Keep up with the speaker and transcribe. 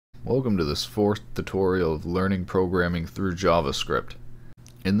Welcome to this fourth tutorial of learning programming through JavaScript.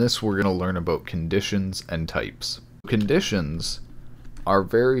 In this we're going to learn about conditions and types. Conditions are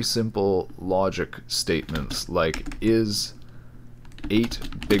very simple logic statements like is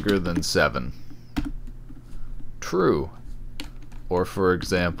 8 bigger than 7? True. Or for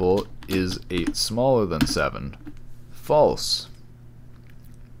example, is 8 smaller than 7? False.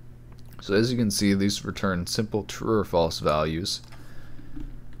 So as you can see, these return simple true or false values.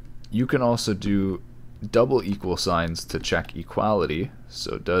 You can also do double equal signs to check equality.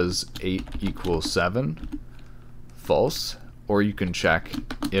 So does 8 equal 7? False. Or you can check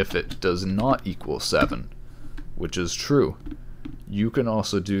if it does not equal 7, which is true. You can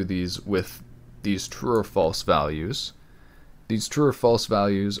also do these with these true or false values. These true or false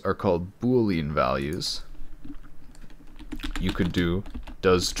values are called Boolean values. You could do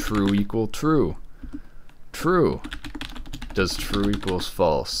does true equal true? True. Does true equals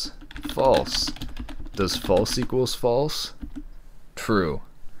false? False. Does false equals false? True.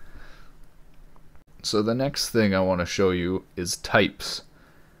 So the next thing I want to show you is types.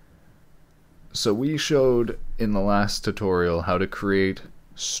 So we showed in the last tutorial how to create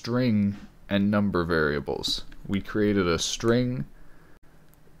string and number variables. We created a string.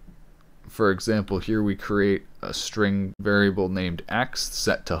 For example, here we create a string variable named x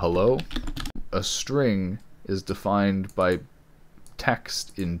set to hello. A string is defined by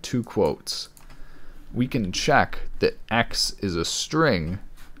text in 2 quotes. We can check that x is a string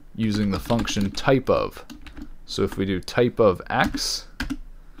using the function typeOf. So if we do typeOf x,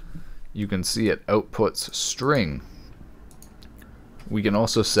 you can see it outputs string. We can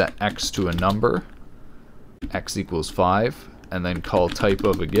also set x to a number, x equals 5, and then call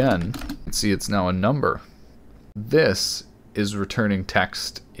typeOf again, and see it's now a number. This is returning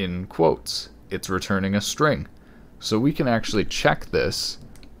text in quotes. It's returning a string. So we can actually check this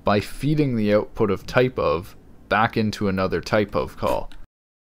by feeding the output of typeOf back into another typeOf call.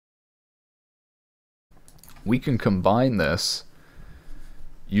 We can combine this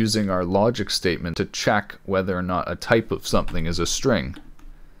using our logic statement to check whether or not a type of something is a string.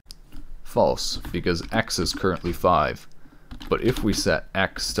 False, because x is currently 5. But if we set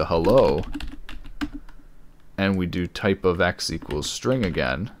x to hello and we do typeOf x equals string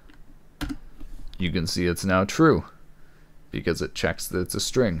again, you can see it's now true because it checks that it's a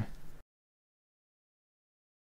string.